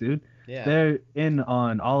Sox, dude. Yeah. They're in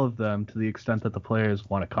on all of them to the extent that the players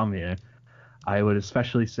want to come here. I would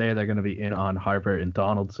especially say they're going to be in on Harper and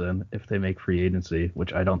Donaldson if they make free agency,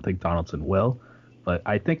 which I don't think Donaldson will, but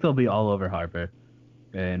I think they'll be all over Harper.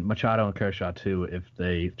 And Machado and Kershaw, too, if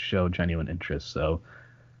they show genuine interest. So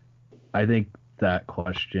I think that part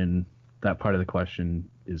of the question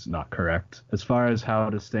is not correct. As far as how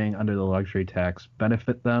does staying under the luxury tax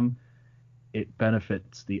benefit them, it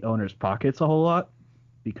benefits the owner's pockets a whole lot,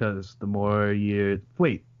 because the more they're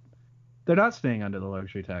not staying under the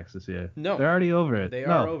luxury tax this year. No. They're already over it. They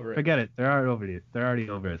are over it. Forget it. They're already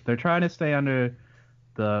over it. They're trying to stay under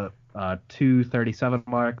the 237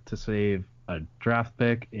 mark to save a draft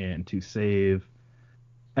pick and to save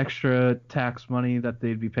extra tax money that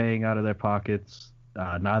they'd be paying out of their pockets,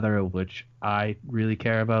 neither of which I really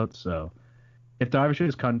care about. So if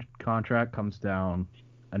Darvish's contract comes down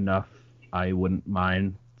enough, I wouldn't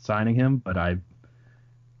mind signing him, but I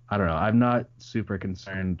don't know. I'm not super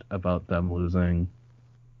concerned about them losing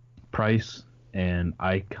Price, and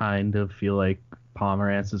I kind of feel like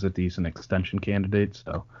Pomerantz is a decent extension candidate,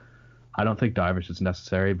 so I don't think Darvish is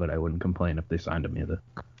necessary, but I wouldn't complain if they signed him either.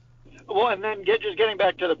 Well, and then just getting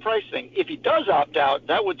back to the Price thing, if he does opt out,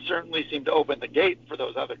 that would certainly seem to open the gate for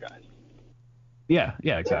those other guys. Yeah,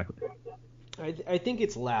 exactly. I think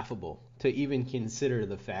it's laughable to even consider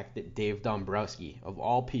the fact that Dave Dombrowski, of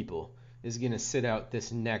all people, is going to sit out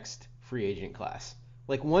this next free agent class.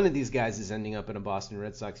 Like, one of these guys is ending up in a Boston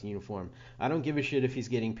Red Sox uniform. I don't give a shit if he's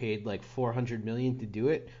getting paid like $400 million to do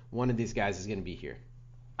it. One of these guys is going to be here.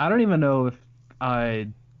 I don't even know if I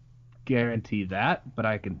guarantee that, but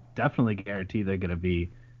I can definitely guarantee they're going to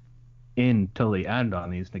be in till the end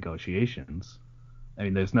on these negotiations. I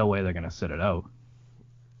mean, there's no way they're going to sit it out.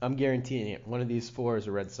 I'm guaranteeing it. One of these four is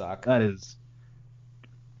a Red Sox. That is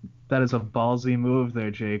a ballsy move there,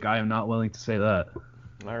 Jake. I am not willing to say that.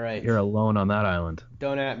 All right. You're alone on that island.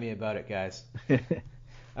 Don't at me about it, guys.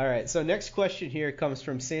 All right, so next question here comes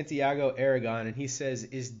from Santiago Aragon, and he says,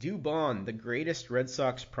 is Dubon the greatest Red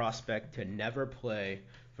Sox prospect to never play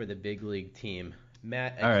for the big league team?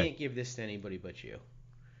 Matt, I can't give this to anybody but you.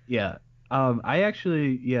 Yeah. I love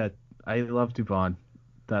Dubon.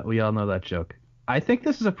 That we all know that joke. I think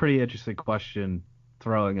this is a pretty interesting question,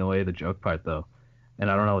 throwing away the joke part, though. And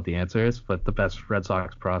I don't know what the answer is, but the best Red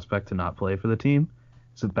Sox prospect to not play for the team?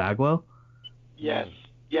 Is it Bagwell? Yes.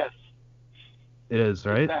 It is,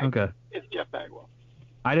 right? Okay. It's Jeff Bagwell.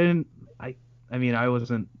 I know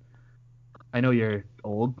you're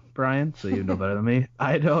old, Brian, so you know better than me.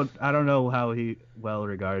 I don't know how well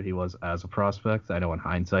regarded he was as a prospect. I know in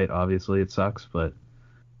hindsight, obviously, it sucks, but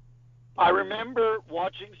I remember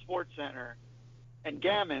watching SportsCenter, and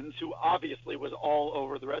Gammons, who obviously was all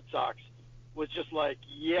over the Red Sox, was just like,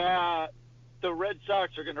 yeah, the Red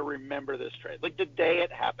Sox are going to remember this trade. Like, the day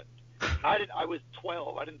it happened. I was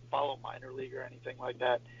 12. I didn't follow minor league or anything like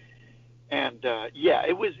that. And,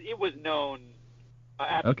 it was known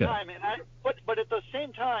at the time. But at the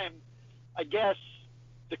same time, I guess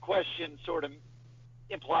the question sort of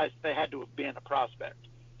implies they had to have been a prospect.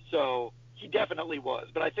 So he definitely was.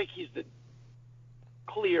 But I think he's the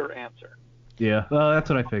clear answer. Yeah, well, that's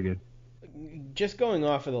what I figured. Just going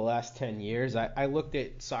off of the last 10 years, I looked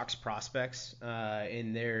at Sox prospects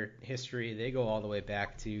in their history. They go all the way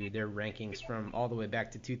back to their rankings from all the way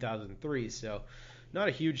back to 2003. So not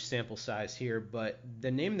a huge sample size here, but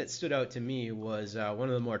the name that stood out to me was one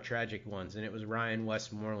of the more tragic ones, and it was Ryan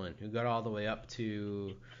Westmoreland, who got all the way up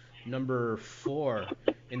to number 4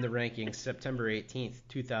 in the rankings, September 18th,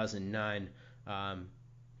 2009.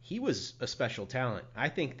 He was a special talent. I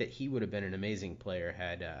think that he would have been an amazing player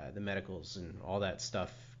had the medicals and all that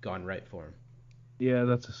stuff gone right for him. Yeah,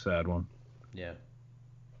 that's a sad one. Yeah.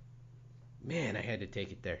 Man, I had to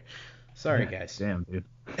take it there. Sorry, guys. Damn, dude.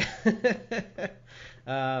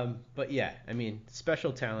 But yeah, I mean,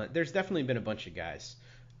 special talent. There's definitely been a bunch of guys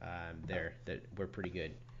there that were pretty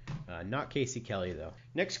good. Not Casey Kelly, though.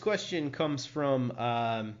 Next question comes from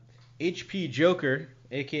HP Joker,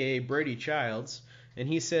 a.k.a. Brady Childs. And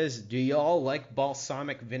he says, do y'all like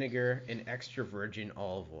balsamic vinegar and extra virgin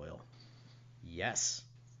olive oil? Yes.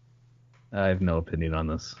 I have no opinion on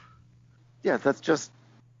this. Yeah, that's just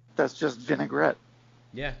vinaigrette.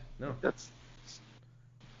 Yeah, no. It's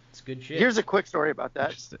good shit. Here's a quick story about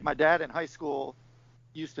that. My dad in high school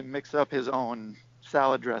used to mix up his own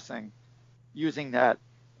salad dressing using that,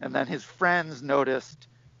 and then his friends noticed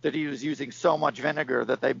that he was using so much vinegar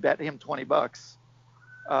that they bet him $20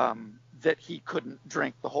 that he couldn't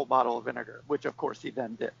drink the whole bottle of vinegar, which of course he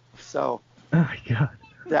then did. So Oh my god.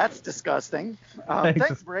 that's disgusting.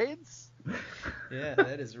 Thanks, Braids. Yeah,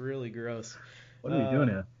 that is really gross. What are we doing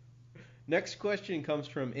here? Next question comes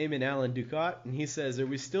from Eamon Allen Ducat, and he says, are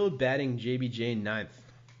we still batting JBJ ninth?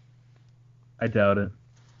 I doubt it.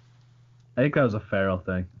 I think that was a Farrell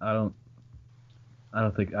thing. I don't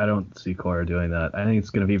see Cora doing that. I think it's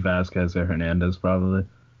going to be Vasquez or Hernandez probably.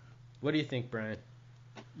 What do you think, Brian?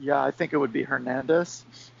 Yeah, I think it would be Hernandez.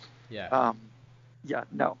 Yeah. Yeah,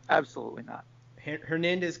 no, absolutely not.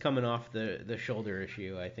 Hernandez coming off the shoulder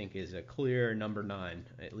issue, I think, is a clear number 9,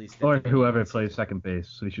 at least. Or whoever plays second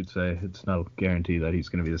base, we should say. It's no guarantee that he's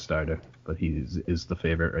going to be the starter, but he is the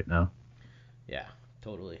favorite right now. Yeah,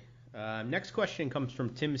 totally. Next question comes from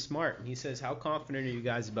Tim Smart, and he says, how confident are you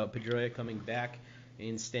guys about Pedroia coming back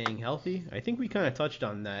and staying healthy? I think we kind of touched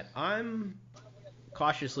on that. I'm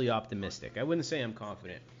cautiously optimistic. I wouldn't say I'm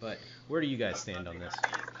confident, but where do you guys stand on this?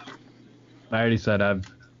 I already said I'm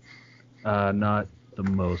not the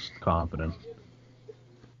most confident.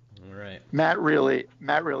 All right. Matt really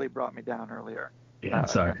brought me down earlier. Yeah,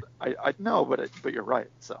 sorry. I know, but you're right.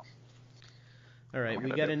 So. All right, we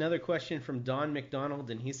got another question from Don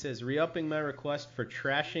McDonald, and he says, re-upping my request for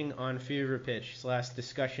trashing on Fever Pitch /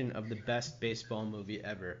 discussion of the best baseball movie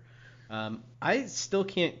ever. I still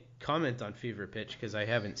can't comment on Fever Pitch because I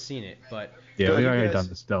haven't seen it, but yeah, we already done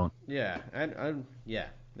this. Don't. Yeah,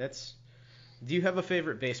 that's. Do you have a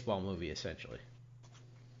favorite baseball movie, essentially?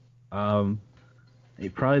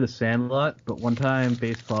 Probably The Sandlot, but one time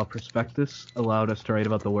Baseball Prospectus allowed us to write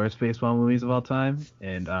about the worst baseball movies of all time,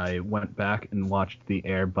 and I went back and watched the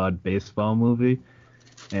Air Bud baseball movie,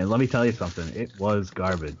 and let me tell you something, it was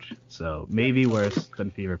garbage, so maybe worse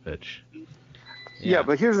than Fever Pitch. Yeah,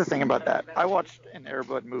 but here's the thing about that. I watched an Air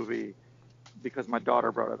Bud movie because my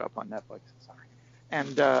daughter brought it up on Netflix. Sorry.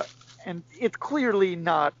 And it's clearly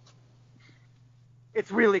not. It's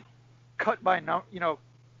really cut by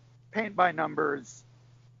paint by numbers,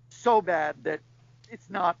 so bad that it's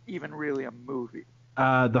not even really a movie.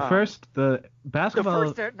 The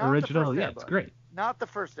basketball original, yeah, it's great. Not the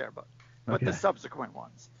first Air Bud, but the subsequent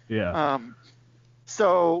ones. Yeah.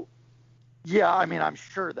 So, yeah, I mean, I'm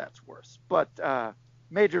sure that's worse. But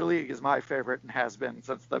Major League is my favorite and has been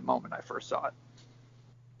since the moment I first saw it.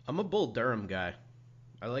 I'm a Bull Durham guy.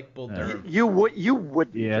 I like Bull Durham. You would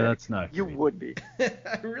be. Yeah, Jake. that's not. You would be.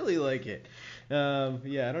 I really like it.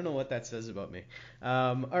 Yeah, I don't know what that says about me.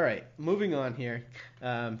 All right, moving on here.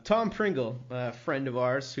 Tom Pringle, a friend of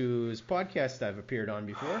ours whose podcast I've appeared on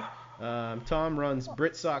before. Tom runs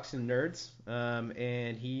Brit Sox and Nerds,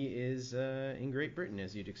 and he is in Great Britain,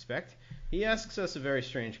 as you'd expect. He asks us a very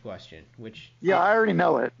strange question, which I already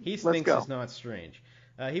know it. He thinks is not strange.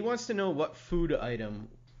 He wants to know what food item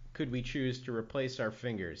could we choose to replace our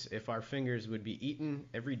fingers if our fingers would be eaten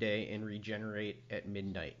every day and regenerate at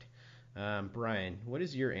midnight. Brian, what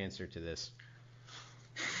is your answer to this?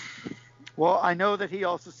 Well, I know that he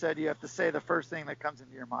also said you have to say the first thing that comes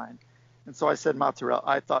into your mind. And so I said mozzarella.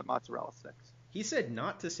 I thought mozzarella sticks. He said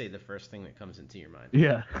not to say the first thing that comes into your mind.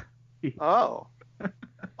 Yeah. Oh.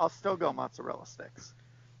 I'll still go mozzarella sticks.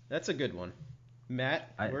 That's a good one.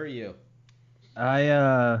 Matt, where are you?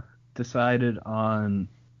 I decided on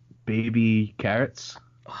baby carrots.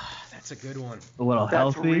 Oh, that's a good one. A little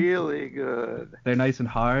healthy. That's really good. They're nice and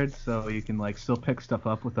hard, so you can still pick stuff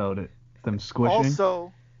up without them squishing.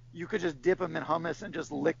 Also, you could just dip them in hummus and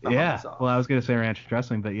just lick the hummus off. Well, I was gonna say ranch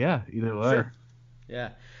dressing, but yeah, either way. Sure. Yeah.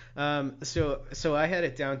 So I had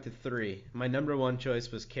it down to 3. My number 1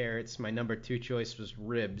 choice was carrots. My number 2 choice was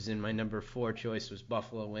ribs, and my number 4 choice was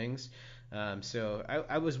buffalo wings. So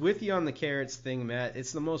I was with you on the carrots thing, Matt.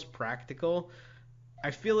 It's the most practical. I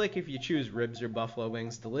feel like if you choose ribs or buffalo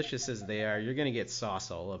wings, delicious as they are, you're gonna get sauce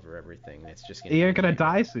all over everything. It's just you're gonna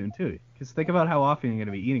die soon too. Because think about how often you're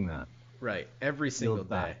gonna be eating that. Right, every single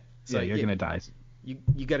day. So you're gonna die soon.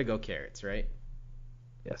 You gotta go carrots, right?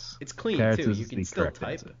 Yes. It's clean Carrots too. is You can the still correct type.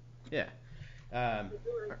 answer. Yeah.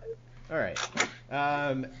 All right.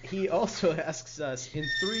 He also asks us, in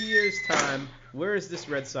 3 years' time, where is this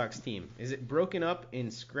Red Sox team? Is it broken up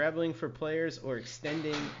in scrabbling for players or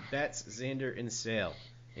extending Betts, Xander, and Sale,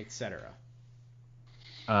 etc.?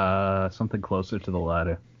 Something closer to the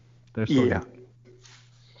latter. They're Yeah,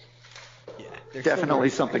 They're definitely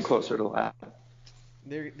still something closer to that.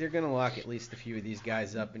 They're gonna lock at least a few of these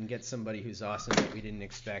guys up and get somebody who's awesome that we didn't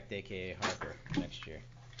expect, aka Harper, next year.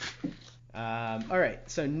 All right,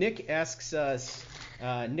 so Nick asks us,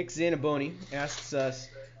 Nick Zanaboni asks us,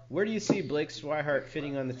 where do you see Blake Swihart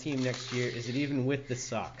fitting on the team next year? Is it even with the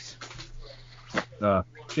Sox?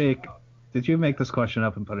 Jake, did you make this question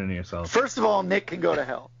up and put it in yourself? First of all, Nick can go to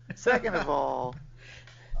hell. Second of all,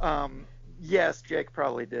 yes, Jake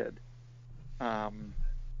probably did.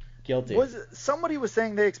 Guilty. Somebody was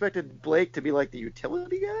saying they expected Blake to be like the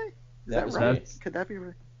utility guy? Is that right? Could that be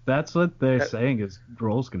right? That's what they're saying his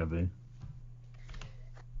role's going to be.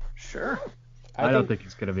 Sure. I don't think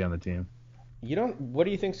he's going to be on the team. What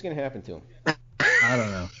do you think's going to happen to him? I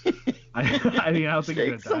don't know. I mean, I don't think he's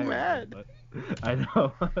going to die. So mad. But I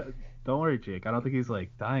know. Don't worry, Jake. I don't think he's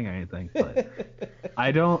like dying or anything. But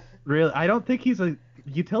I don't think he's a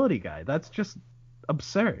utility guy. That's just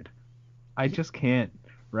absurd. I just can't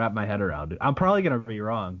wrap my head around it. I'm probably going to be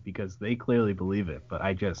wrong because they clearly believe it, but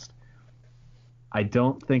I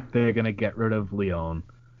don't think they're going to get rid of Leon.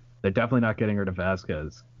 They're definitely not getting rid of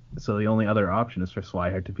Vasquez. So the only other option is for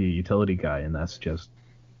Swihart to be a utility guy, and that's just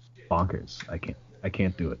bonkers. I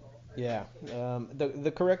can't do it. Yeah.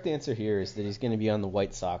 The correct answer here is that he's going to be on the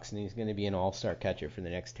White Sox, and he's going to be an all-star catcher for the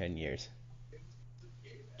next 10 years.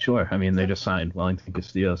 Sure. I mean, they just signed Wellington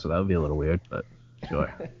Castillo, so that would be a little weird, but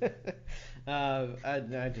sure.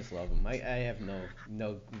 I just love him. I have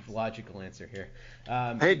no logical answer here.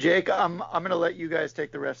 Hey, Jake, I'm going to let you guys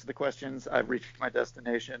take the rest of the questions. I've reached my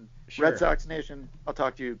destination. Sure. Red Sox Nation, I'll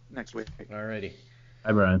talk to you next week. Alrighty.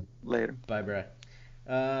 Bye, Brian. Later. Bye, Brian.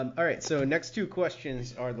 All right, so next two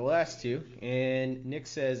questions are the last two, and Nick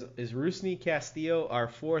says, is Rusney Castillo our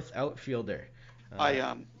fourth outfielder?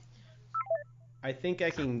 I think I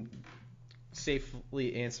can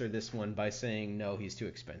safely answer this one by saying no, he's too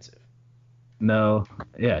expensive. No,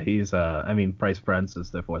 yeah, he's Bryce Brents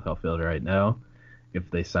is their fourth outfielder right now. If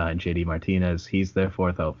they sign JD Martinez, he's their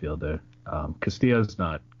fourth outfielder. Castillo's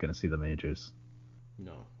not going to see the majors.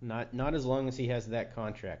 No, not as long as he has that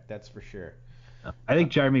contract, that's for sure. I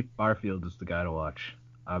think Jeremy Barfield is the guy to watch.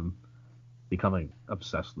 I'm becoming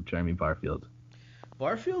obsessed with Jeremy Barfield.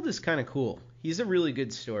 Barfield is kind of cool. He's a really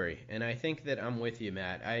good story, and I think that I'm with you,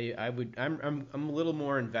 Matt. I'm a little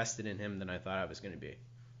more invested in him than I thought I was going to be.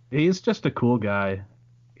 He's just a cool guy.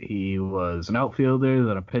 He was an outfielder,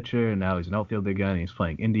 then a pitcher, and now he's an outfielder again. He's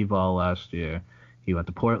playing indie ball last year. He went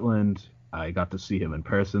to Portland. I got to see him in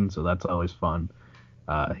person, so that's always fun.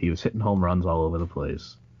 He was hitting home runs all over the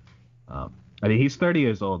place. He's 30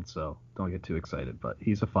 years old, so don't get too excited, but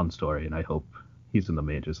he's a fun story, and I hope he's in the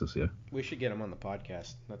majors this year. We should get him on the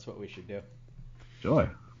podcast. That's what we should do.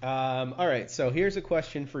 Sure. All right, so here's a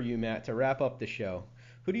question for you, Matt, to wrap up the show.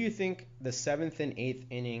 Who do you think the 7th and 8th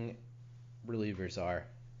inning relievers are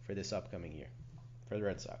for this upcoming year for the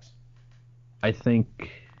Red Sox? I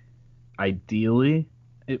think ideally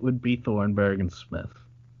it would be Thornburg and Smith,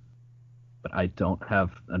 but I don't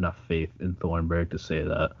have enough faith in Thornburg to say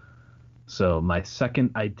that. So my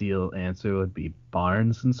second ideal answer would be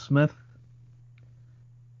Barnes and Smith,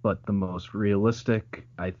 but the most realistic,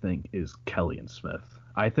 I think, is Kelly and Smith.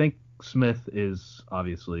 I think Smith is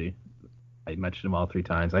obviously, I mentioned him all three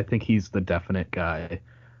times, I think he's the definite guy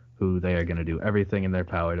who they are going to do everything in their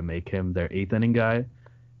power to make him their 8th inning guy,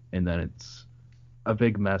 and then it's a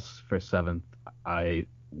big mess for 7th.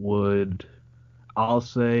 I'll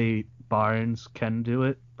say Barnes can do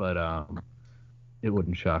it, but it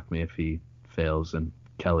wouldn't shock me if he fails and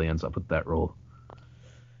Kelly ends up with that role.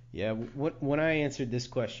 Yeah, when I answered this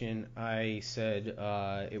question, I said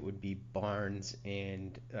it would be Barnes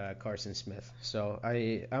and Carson Smith. So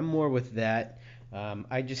I'm more with that.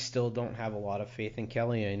 I just still don't have a lot of faith in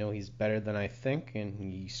Kelly. I know he's better than I think, and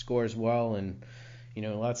he scores well and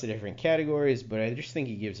lots of different categories, but I just think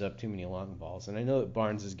he gives up too many long balls. And I know that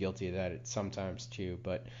Barnes is guilty of that sometimes too,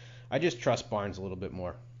 but I just trust Barnes a little bit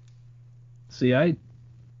more. See, I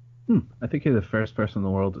think you're the first person in the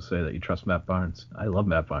world to say that you trust Matt Barnes. I love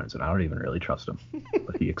Matt Barnes, and I don't even really trust him,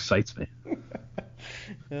 but he excites me.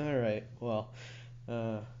 All right. Well,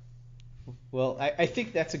 I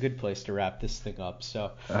think that's a good place to wrap this thing up.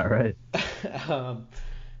 So. All right.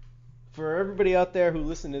 For everybody out there who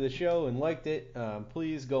listened to the show and liked it,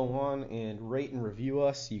 please go on and rate and review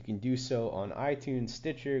us. You can do so on iTunes,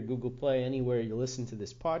 Stitcher, Google Play, anywhere you listen to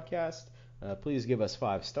this podcast. Please give us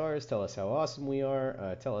 5 stars. Tell us how awesome we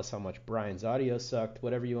are. Tell us how much Brian's audio sucked.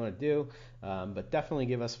 Whatever you want to do. But definitely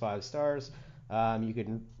give us 5 stars. You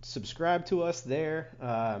can subscribe to us there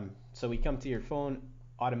so we come to your phone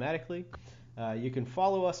automatically. You can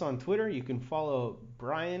follow us on Twitter. You can follow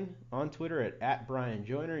Brian on Twitter at Bryan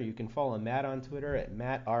Joiner. You can follow Matt on Twitter at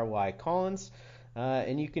MattRYCollins.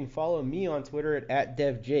 And you can follow me on Twitter at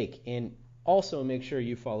DevJake. And also make sure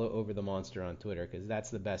you follow Over the Monster on Twitter, because that's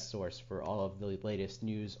the best source for all of the latest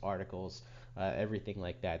news, articles, everything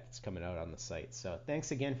like that that's coming out on the site. So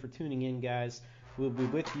thanks again for tuning in, guys. We'll be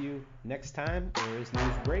with you next time as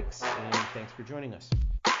news breaks, and thanks for joining us.